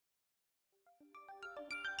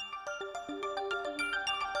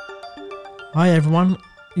Hi everyone,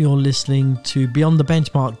 you're listening to Beyond the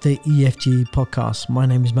Benchmark, the EFG podcast. My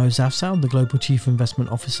name is Mo Zafsal, the Global Chief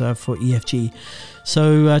Investment Officer for EFG.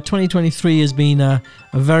 So 2023 has been a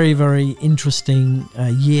very, very interesting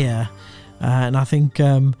year. And I think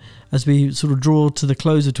as we sort of draw to the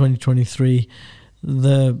close of 2023,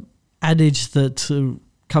 the adage that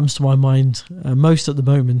comes to my mind most at the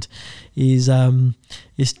moment is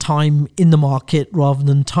time in the market rather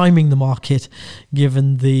than timing the market,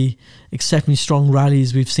 given the exceptionally strong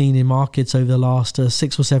rallies we've seen in markets over the last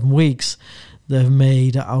 6 or 7 weeks. They've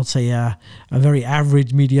made, I would say, a very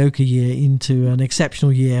average, mediocre year into an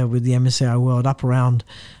exceptional year, with the MSCI World up around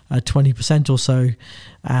 20% or so,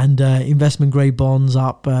 and investment grade bonds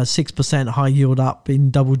up 6%, high yield up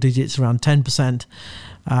in double digits, around 10%.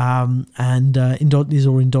 These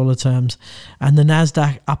are in dollar terms, and the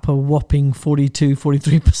Nasdaq up a whopping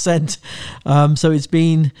 43%. So it's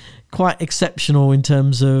been quite exceptional in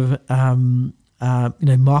terms of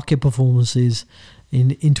market performances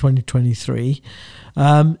in 2023.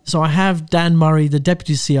 So I have Dan Murray, the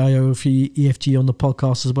Deputy CIO of EFG, on the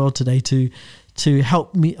podcast as well today to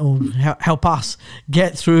help me or help us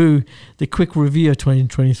get through the quick review of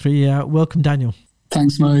 2023. Welcome, Daniel.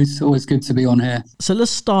 Thanks, Mo. It's always good to be on here. So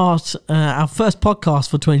let's start. Our first podcast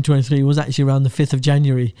for 2023 was actually around the 5th of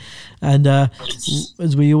January. And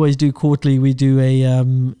as we always do quarterly, we do a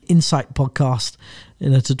insight podcast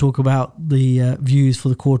to talk about the views for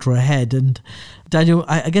the quarter ahead. And Daniel,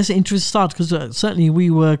 I guess it's interesting to start because certainly we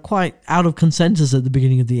were quite out of consensus at the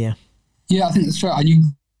beginning of the year. Yeah, I think that's right.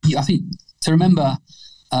 I think to remember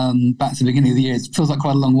back to the beginning of the year, it feels like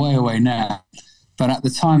quite a long way away now. But at the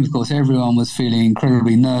time, of course, everyone was feeling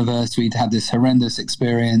incredibly nervous. We'd had this horrendous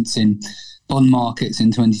experience in bond markets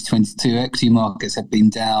in 2022. Equity markets had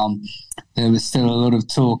been down. There was still a lot of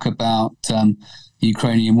talk about the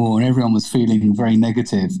Ukrainian war, and everyone was feeling very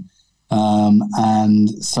negative. And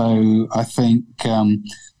so I think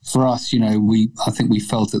for us, I think we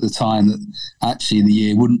felt at the time that actually the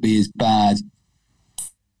year wouldn't be as bad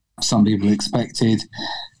as some people expected.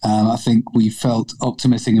 I think we felt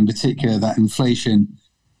optimistic in particular that inflation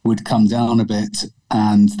would come down a bit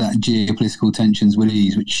and that geopolitical tensions would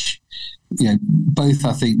ease, which, both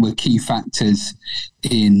I think were key factors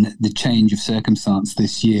in the change of circumstance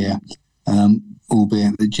this year,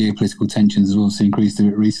 albeit the geopolitical tensions have also increased a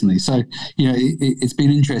bit recently. So, it's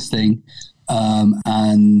been interesting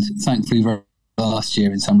and thankfully very last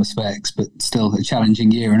year in some respects, but still a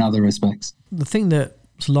challenging year in other respects. The thing that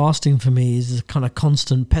lasting for me is the kind of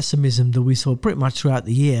constant pessimism that we saw pretty much throughout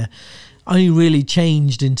the year. Only really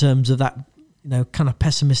changed in terms of that, kind of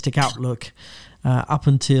pessimistic outlook up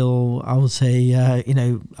until I would say,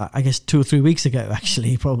 I guess 2 or 3 weeks ago,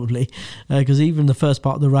 actually, probably, because even the first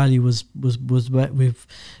part of the rally was with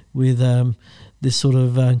this sort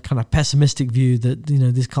of kind of pessimistic view that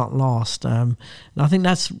this can't last, and I think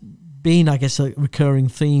that's been, I guess, a recurring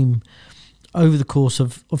theme over the course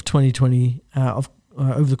of 2020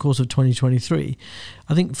 over the course of 2023.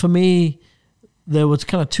 I think for me, there was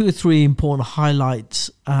kind of 2 or 3 important highlights.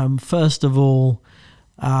 First of all,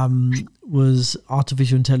 was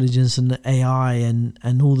artificial intelligence and AI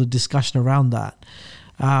and all the discussion around that.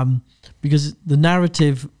 Because the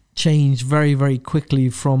narrative changed very, very quickly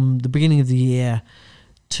from the beginning of the year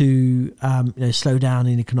to slow down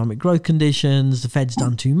in economic growth conditions, the Fed's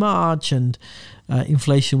done too much, and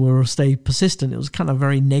inflation will stay persistent. It was kind of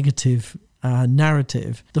very negative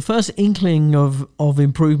narrative. The first inkling of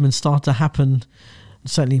improvement started to happen,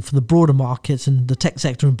 certainly for the broader markets and the tech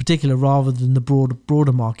sector in particular, rather than the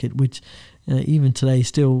broader market, which even today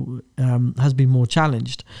still has been more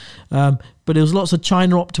challenged. But there was lots of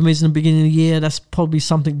China optimism at the beginning of the year. That's probably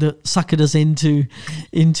something that suckered us into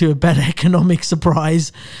a better economic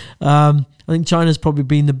surprise. I think China's probably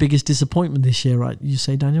been the biggest disappointment this year, right? You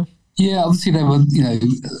say, Daniel? Yeah, obviously there were,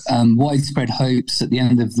 widespread hopes at the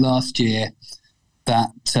end of last year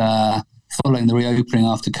that following the reopening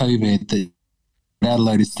after COVID, that had a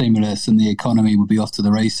load of stimulus and the economy would be off to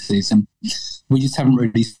the races. And we just haven't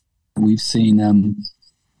really. We've seen,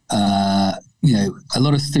 a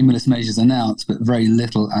lot of stimulus measures announced, but very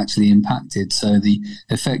little actually impacted. So the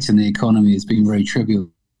effect on the economy has been very trivial.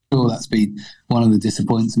 Sure, that's been one of the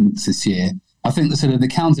disappointments this year. I think the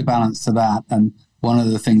counterbalance to that, and one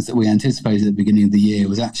of the things that we anticipated at the beginning of the year,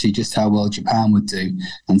 was actually just how well Japan would do.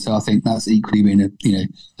 And so I think that's equally been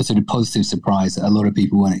a sort of positive surprise that a lot of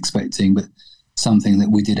people weren't expecting, but something that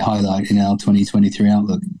we did highlight in our 2023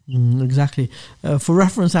 outlook. Exactly. For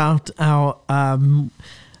reference, our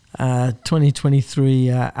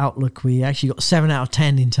 2023 outlook, we actually got 7 out of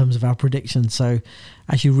 10 in terms of our predictions. So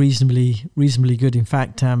actually reasonably good. In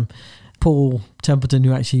fact, Paul Templeton,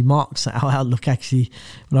 who actually marks our outlook, actually,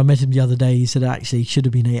 when I met him the other day, he said actually it should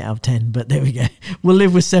have been 8 out of 10, but there we go. We'll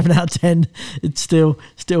live with 7 out of 10. It's still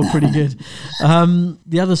pretty good.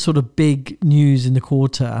 The other sort of big news in the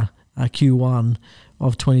quarter, Q1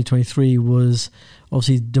 of 2023, was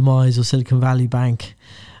obviously the demise of Silicon Valley Bank,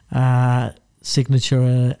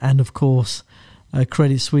 Signature, and of course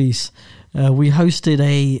Credit Suisse. We hosted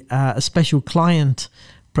a special client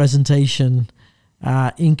presentation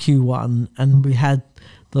in Q1, and we had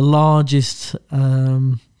the largest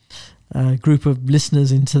group of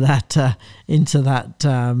listeners into that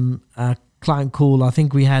client call. I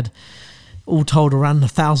think we had all told around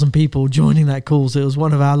 1,000 people joining that call, so it was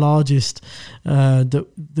one of our largest that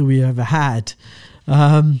we ever had.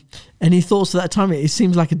 Any thoughts at that time? It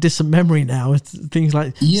seems like a distant memory now. It's things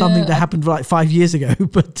like something that happened like 5 years ago,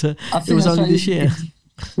 but it was only this year.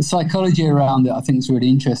 The psychology around it, I think, is really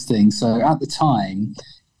interesting. So at the time,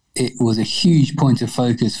 it was a huge point of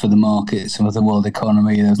focus for the markets and for the world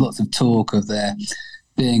economy. There was lots of talk of there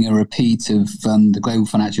being a repeat of the global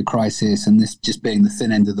financial crisis, and this just being the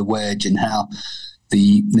thin end of the wedge, and how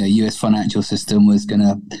the US financial system was going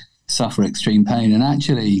to suffer extreme pain. And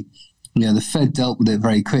actually, the Fed dealt with it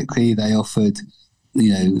very quickly. They offered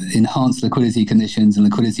enhanced liquidity conditions and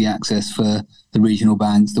liquidity access for the regional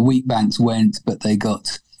banks. The weak banks went, but they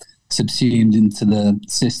got subsumed into the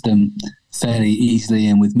system fairly easily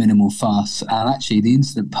and with minimal fuss. And actually, the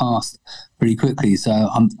incident passed pretty quickly. So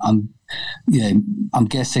I'm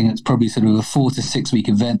guessing it's probably sort of a 4 to 6 week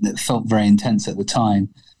event that felt very intense at the time,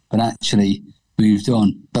 but actually moved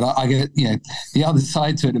on. But I get, the other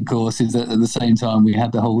side to it, of course, is that at the same time we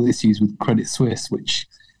had the whole issues with Credit Suisse, which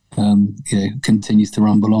continues to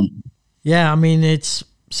rumble on. Yeah, I mean, it's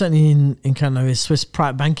certainly in kind of Swiss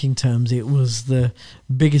private banking terms, it was the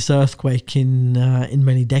biggest earthquake in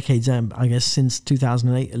many decades, I guess since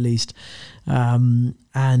 2008 at least.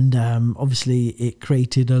 Obviously it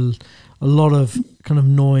created a lot of kind of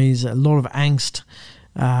noise, a lot of angst,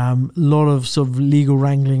 a lot of sort of legal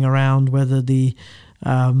wrangling around whether the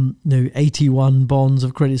 81 bonds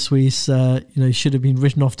of Credit Suisse should have been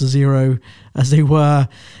written off to zero as they were,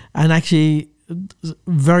 and actually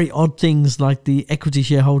very odd things like the equity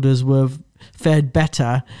shareholders were fared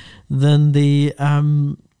better than the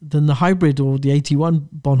hybrid or the 81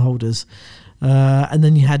 bondholders, and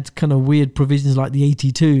then you had kind of weird provisions like the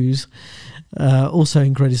 82s also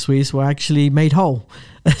in Credit Suisse were actually made whole.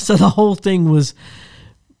 So the whole thing was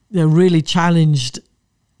really challenged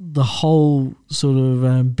the whole sort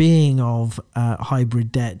of being of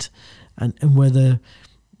hybrid debt, and whether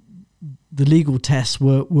the legal tests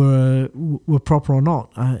were proper or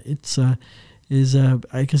not. I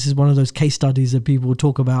guess is one of those case studies that people will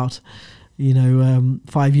talk about,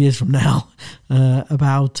 5 years from now,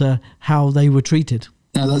 about how they were treated.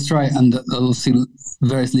 No, that's right, and obviously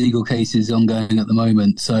various legal cases ongoing at the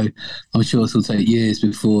moment. So I'm sure this will take years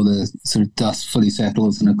before the sort of dust fully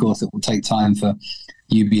settles, and of course it will take time for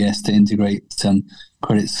UBS to integrate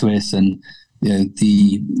Credit Suisse, and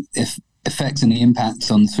the effects and the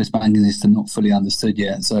impacts on the Swiss banking system not fully understood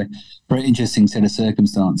yet. So very interesting set of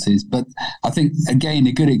circumstances. But I think, again,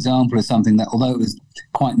 a good example of something that, although it was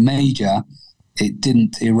quite major, it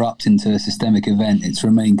didn't erupt into a systemic event. It's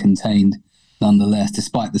remained contained nonetheless,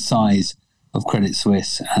 despite the size of Credit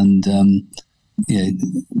Suisse and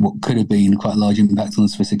what could have been quite a large impact on the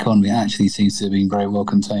Swiss economy. It actually seems to have been very well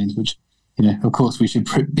contained, which of course we should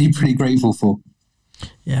be pretty grateful for.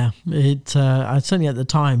 Yeah, certainly at the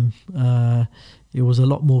time it was a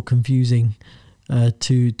lot more confusing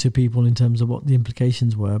to people in terms of what the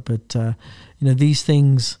implications were. But these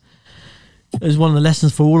things is one of the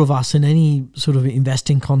lessons for all of us in any sort of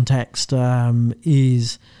investing context.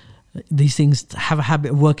 Is these things have a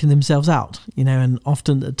habit of working themselves out, and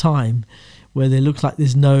often at a time where there looks like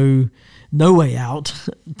there's no way out,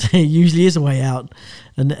 there usually is a way out,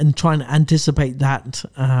 and trying to anticipate that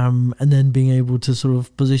and then being able to sort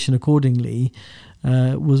of position accordingly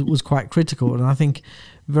was quite critical. And I think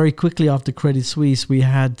very quickly after Credit Suisse, we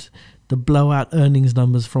had the blowout earnings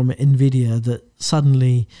numbers from NVIDIA that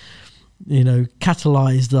suddenly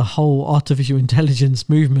catalyzed the whole artificial intelligence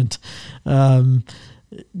movement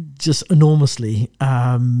just enormously,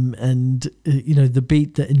 and the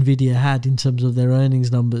beat that NVIDIA had in terms of their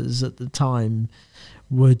earnings numbers at the time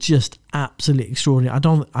were just absolutely extraordinary.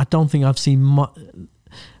 I don't think I've seen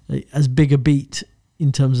as big a beat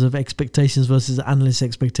in terms of expectations versus analyst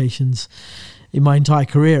expectations in my entire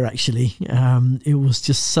career. Actually, it was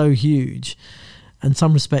just so huge, and in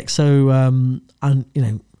some respects so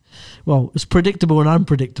well, it's predictable and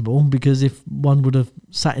unpredictable, because if one would have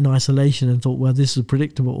sat in isolation and thought, well, this is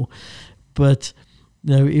predictable, but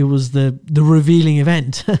it was the revealing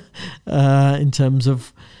event in terms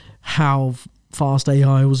of how fast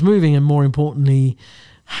AI was moving, and more importantly,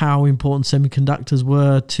 how important semiconductors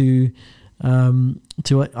were to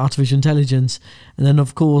artificial intelligence. And then,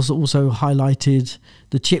 of course, also highlighted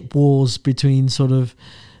the chip wars between sort of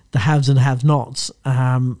the haves and have-nots.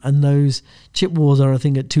 And those chip wars are, I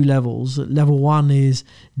think, at two levels. Level one is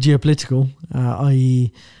geopolitical,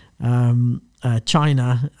 i.e.,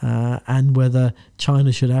 China, and whether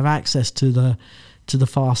China should have access to the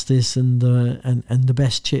fastest and the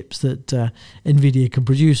best chips that Nvidia can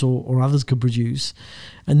produce or others could produce.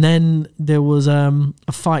 And then there was a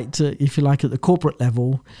fight, if you like, at the corporate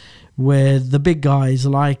level, where the big guys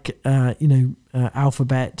like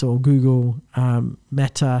Alphabet or Google,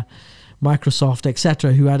 Meta, Microsoft,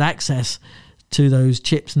 etc., who had access to those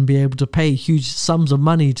chips and be able to pay huge sums of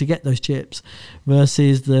money to get those chips,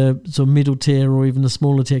 versus the sort of middle tier or even the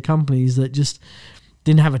smaller tier companies that just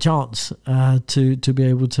didn't have a chance to be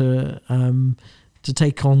able to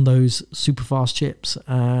take on those super fast chips,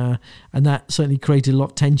 and that certainly created a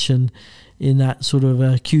lot of tension in that sort of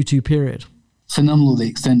Q2 period. Phenomenal the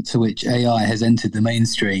extent to which AI has entered the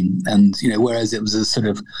mainstream, and whereas it was a sort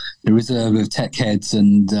of the reserve of tech heads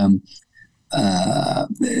and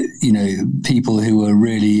people who were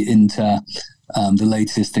really into the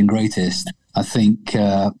latest and greatest, I think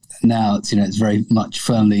now it's very much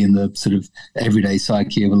firmly in the sort of everyday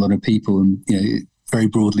psyche of a lot of people, and very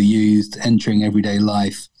broadly used, entering everyday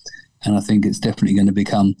life. And I think it's definitely going to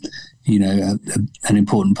become an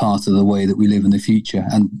important part of the way that we live in the future,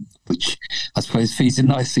 and which I suppose feeds in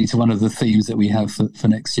nicely to one of the themes that we have for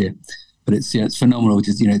next year. But it's phenomenal.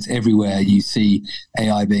 Just it's everywhere. You see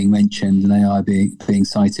AI being mentioned and AI being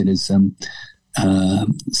cited as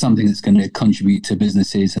something that's going to contribute to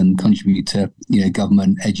businesses and contribute to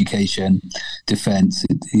government, education, defence.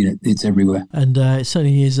 It's everywhere. And it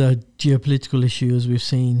certainly is a geopolitical issue, as we've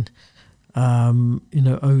seen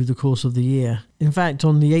over the course of the year. In fact,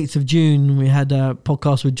 on the 8th of June, we had a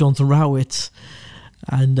podcast with Jonathan Rowitz,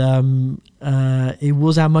 and it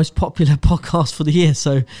was our most popular podcast for the year.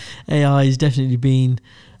 So AI has definitely been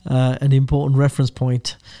an important reference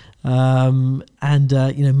point. Maybe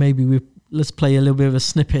let's play a little bit of a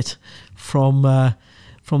snippet from the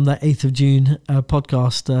 8th of June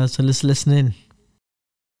podcast. So let's listen in.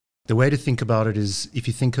 The way to think about it is, if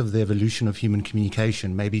you think of the evolution of human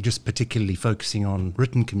communication, maybe just particularly focusing on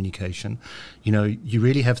written communication, you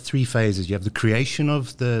really have three phases. You have the creation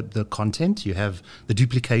of the content, you have the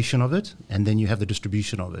duplication of it, and then you have the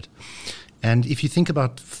distribution of it. And if you think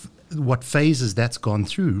about what phases that's gone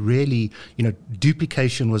through, really,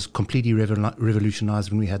 duplication was completely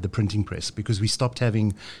revolutionized when we had the printing press, because we stopped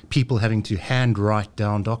having people having to hand write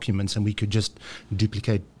down documents, and we could just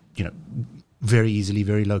duplicate, very easily,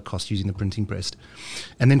 very low cost, using the printing press.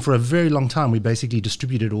 And then for a very long time, we basically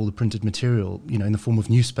distributed all the printed material, in the form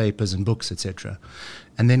of newspapers and books, etc.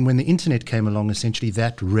 And then when the internet came along, essentially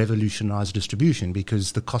that revolutionized distribution,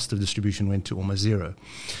 because the cost of distribution went to almost zero.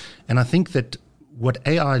 And I think that what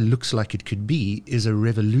AI looks like it could be is a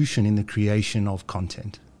revolution in the creation of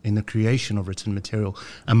content, in the creation of written material,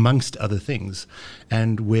 amongst other things,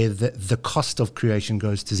 and where the cost of creation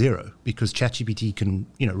goes to zero, because ChatGPT can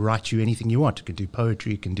write you anything you want. It can do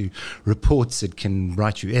poetry, it can do reports, it can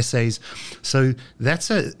write you essays. So that's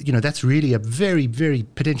really a very, very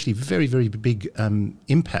potentially very, very big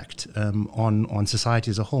impact on society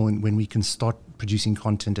as a whole, and when we can start producing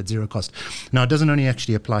content at zero cost. Now, it doesn't only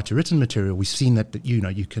actually apply to written material. We've seen that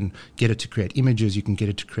you can get it to create images, you can get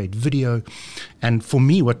it to create video. And for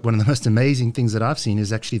me, one of the most amazing things that I've seen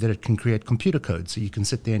is actually that it can create computer code. So you can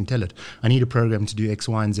sit there and tell it, I need a program to do X,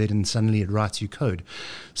 Y, and Z, and suddenly it writes you code.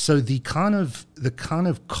 So the kind of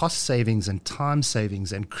cost savings and time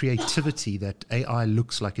savings and creativity that AI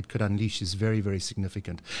looks like it could unleash is very, very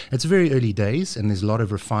significant. It's very early days, and there's a lot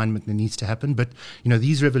of refinement that needs to happen. But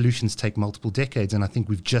these revolutions take multiple decades, and I think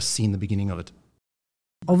we've just seen the beginning of it.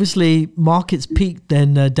 Obviously, markets peaked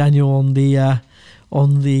then, Daniel, at the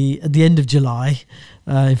end of July.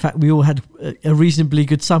 In fact, we all had a reasonably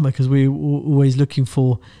good summer, because we were always looking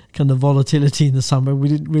for kind of volatility in the summer. We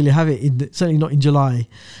didn't really have it, certainly not in July.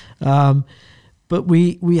 But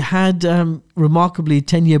we had remarkably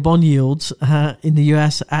 10-year bond yields in the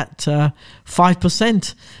US at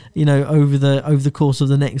 5%. Over the course of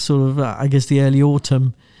the next sort of the early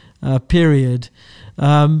autumn period.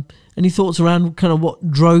 Any thoughts around kind of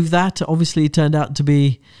what drove that? Obviously, it turned out to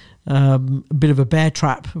be a bit of a bear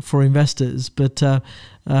trap for investors, but thoughts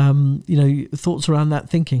around that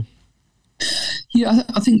thinking? Yeah,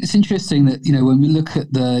 I think it's interesting that when we look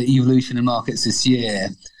at the evolution of markets this year,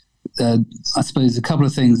 I suppose a couple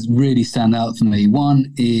of things really stand out for me.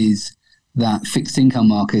 One is that fixed income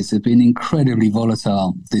markets have been incredibly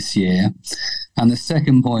volatile this year. And the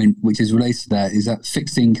second point, which is related to that, is that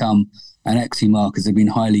fixed income and equity markets have been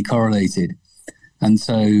highly correlated. And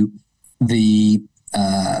so the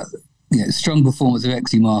strong performance of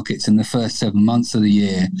equity markets in the first 7 months of the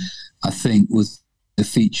year, I think, was a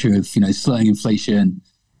feature of slowing inflation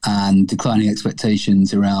and declining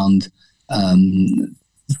expectations around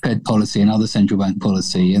Fed policy and other central bank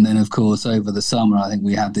policy. And then, of course, over the summer, I think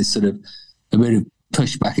we had this sort of a bit of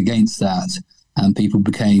pushback against that, and people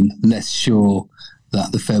became less sure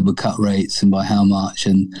that the Fed would cut rates and by how much,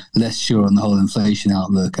 and less sure on the whole inflation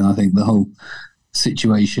outlook. And I think the whole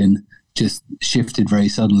situation just shifted very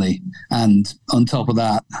suddenly. And on top of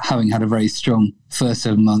that, having had a very strong first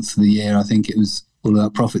 7 months of the year, I think it was all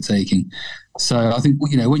about profit taking. So I think,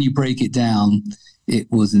 when you break it down, it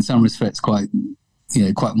was in some respects quite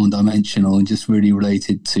one-dimensional and just really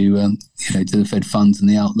related to the Fed funds and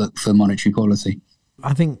the outlook for monetary policy.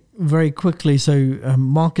 I think very quickly, so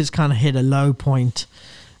markets kind of hit a low point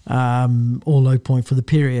for the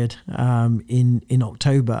period in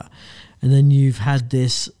October, and then you've had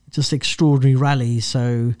this just extraordinary rally.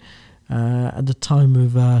 So at the time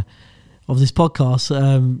of this podcast,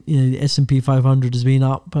 the S&P 500 has been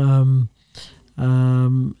up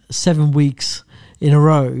 7 weeks in a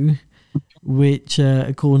row, which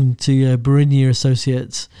according to Bernier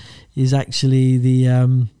Associates is actually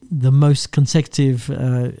the most consecutive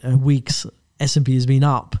weeks S&P has been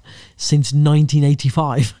up since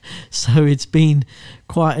 1985. So it's been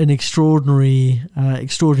quite an extraordinary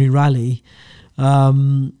rally.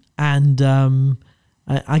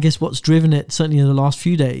 I guess what's driven it, certainly in the last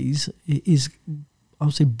few days, is I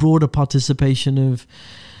would say broader participation of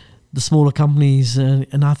the smaller companies.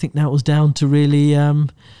 And I think that was down to really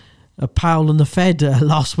Powell and the Fed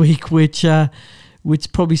last week, which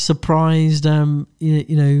probably surprised many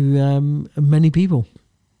people.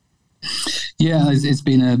 Yeah, it's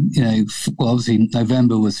been obviously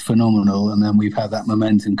November was phenomenal, and then we've had that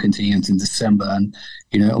momentum continue into December, and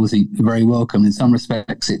obviously very welcome. In some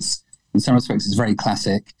respects it's very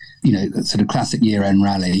classic, sort of classic year-end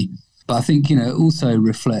rally. But I think it also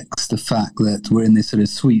reflects the fact that we're in this sort of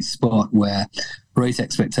sweet spot where rate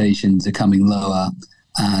expectations are coming lower.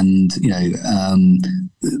 And,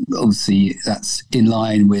 obviously that's in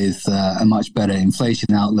line with a much better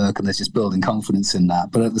inflation outlook, and there's just building confidence in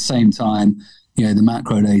that. But at the same time, the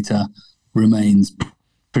macro data remains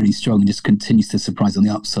pretty strong and just continues to surprise on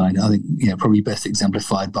the upside. I think, probably best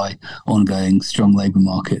exemplified by ongoing strong labour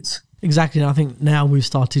markets. Exactly. And I think now we've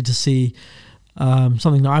started to see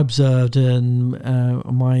something that I observed on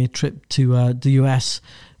my trip to the US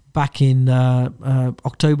back in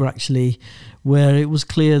October, actually, where it was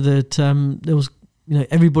clear that there was,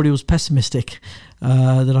 everybody was pessimistic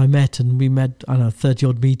that I met, and we met 30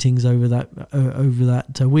 odd meetings over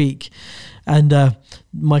that week, and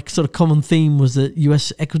my sort of common theme was that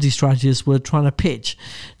US equity strategists were trying to pitch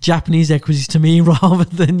Japanese equities to me rather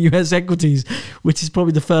than US equities, which is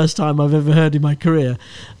probably the first time I've ever heard in my career,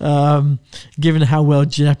 given how well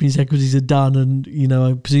Japanese equities had done, and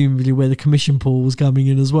presumably where the commission pool was coming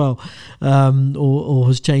in as well, or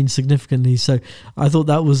has changed significantly. So I thought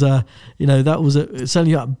that was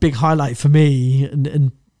certainly a big highlight for me,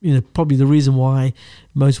 and probably the reason why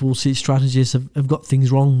most Wall Street strategists have got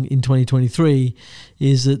things wrong in 2023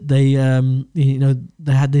 is that they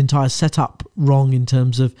had the entire setup wrong in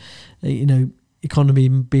terms of economy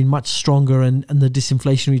being much stronger and the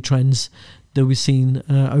disinflationary trends that we've seen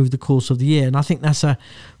over the course of the year. And I think that's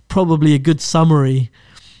probably a good summary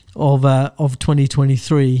of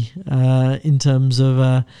 2023 in terms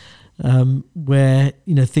of where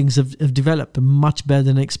things have developed much better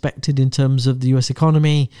than expected in terms of the US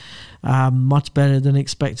economy, much better than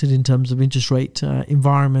expected in terms of interest rate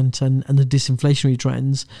environment and the disinflationary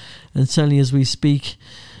trends. And certainly as we speak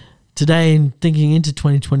today and thinking into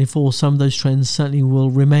 2024, some of those trends certainly will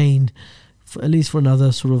remain at least for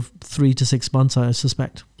another sort of 3 to 6 months, I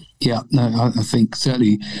suspect. Yeah, no, I think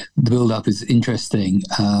certainly the build-up is interesting.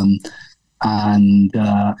 I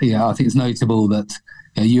think it's notable that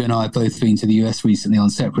you and I have both been to the US recently on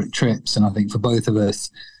separate trips, and I think for both of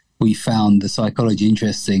us, we found the psychology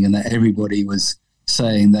interesting, and that everybody was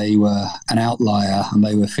saying they were an outlier and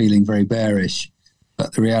they were feeling very bearish.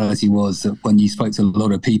 But the reality was that when you spoke to a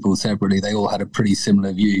lot of people separately, they all had a pretty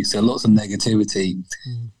similar view. So lots of negativity,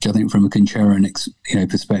 which I think from a contrarian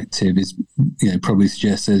perspective is probably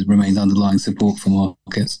suggests there remains underlying support for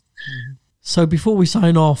markets. So before we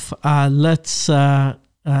sign off, let's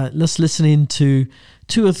listen in to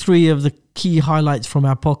 2 or 3 of the key highlights from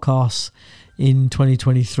our podcasts in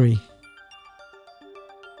 2023?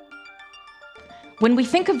 When we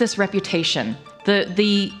think of this reputation,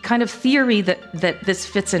 the kind of theory that this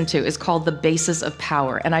fits into is called the basis of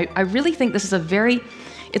power. And I really think this is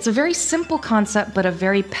it's a very simple concept, but a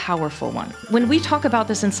very powerful one. When we talk about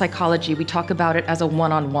this in psychology, we talk about it as a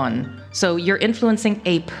one-on-one. So you're influencing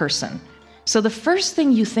a person. So the first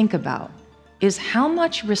thing you think about is how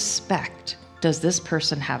much respect does this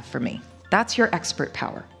person have for me? That's your expert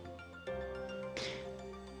power.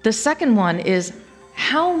 The second one is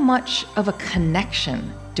how much of a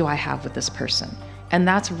connection do I have with this person? And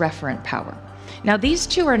that's referent power. Now, these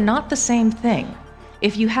two are not the same thing.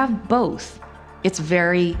 If you have both, it's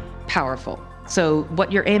very powerful. So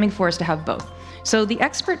what you're aiming for is to have both. So the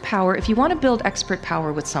expert power, if you want to build expert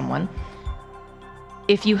power with someone,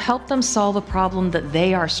 if you help them solve a problem that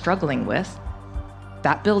they are struggling with,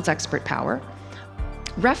 that builds expert power.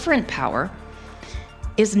 Referent power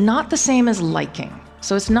is not the same as liking.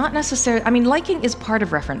 So it's not necessarily, liking is part of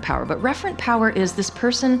referent power, but referent power is this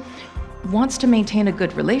person wants to maintain a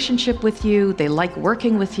good relationship with you, they like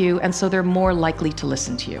working with you, and so they're more likely to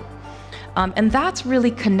listen to you. And that's really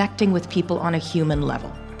connecting with people on a human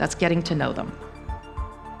level. That's getting to know them.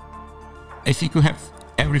 I think you have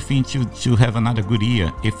everything to have another good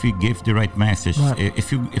year if we give the right message. Right.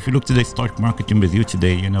 If you look to the stock market in Brazil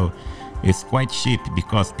today, it's quite cheap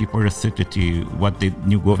because people are receptive to what the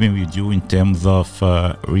new government will do in terms of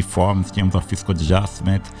reforms, in terms of fiscal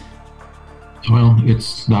adjustment. Well,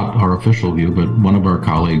 it's not our official view, but one of our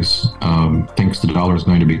colleagues thinks the dollar is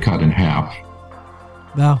going to be cut in half.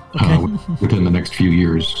 Wow. Okay. Within the next few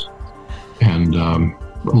years. And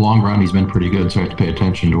long run, he's been pretty good, so I have to pay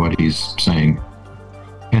attention to what he's saying.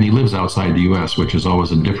 And he lives outside the US, which is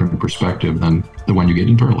always a different perspective than the one you get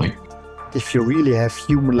internally. If you really have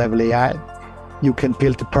human-level AI, you can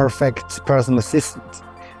build a perfect personal assistant,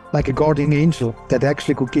 like a guardian angel that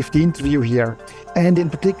actually could give the interview here. And in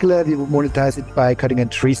particular, we would monetize it by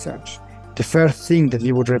cutting-edge research. The first thing that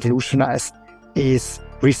we would revolutionize is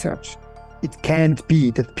research. It can't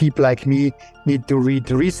be that people like me need to read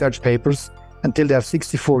the research papers until they're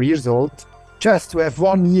 64 years old, just to have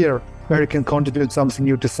 1 year where you can contribute something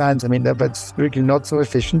new to science. That's really not so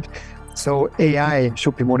efficient. So AI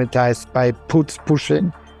should be monetized by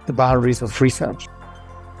pushing the boundaries of research.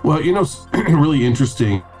 Well, it's really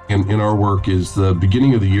interesting in our work is the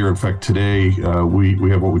beginning of the year. In fact, today we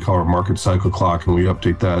have what we call our market cycle clock, and we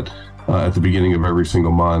update that at the beginning of every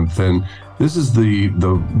single month. And this is the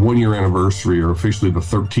 1 year anniversary, or officially the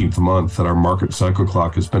 13th month that our market cycle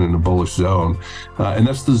clock has been in a bullish zone. And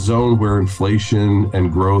that's the zone where inflation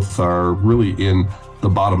and growth are really in the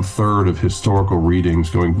bottom third of historical readings,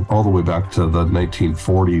 going all the way back to the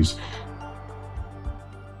 1940s.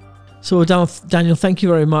 So Daniel, thank you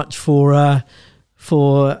very much for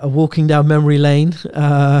walking down memory lane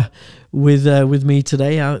with me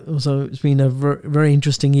today. Also, it's been a very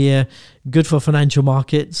interesting year, good for financial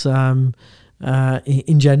markets in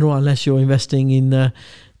general, unless you're investing in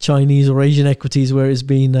Chinese or Asian equities, where it's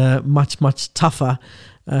been much tougher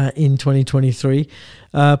in 2023.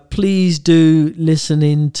 Please do listen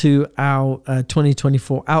in to our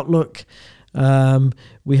 2024 outlook.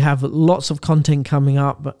 We have lots of content coming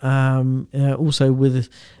up, also with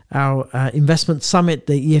our investment summit,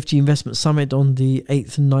 the EFG Investment Summit on the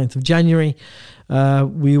 8th and 9th of January.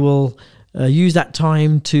 We will use that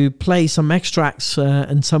time to play some extracts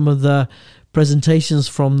and some of the presentations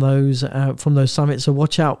from those summits. So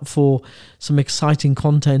watch out for some exciting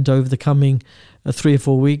content over the coming 3 or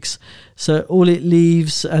 4 weeks. So all it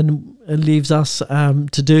leaves us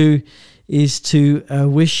to do is to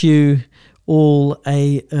wish you all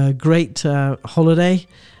a great holiday,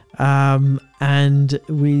 and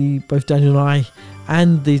we, both Daniel and I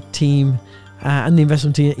and the team and the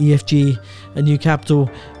investment team at EFG and New Capital,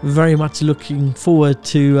 very much looking forward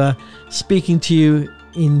to speaking to you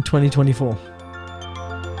in 2024.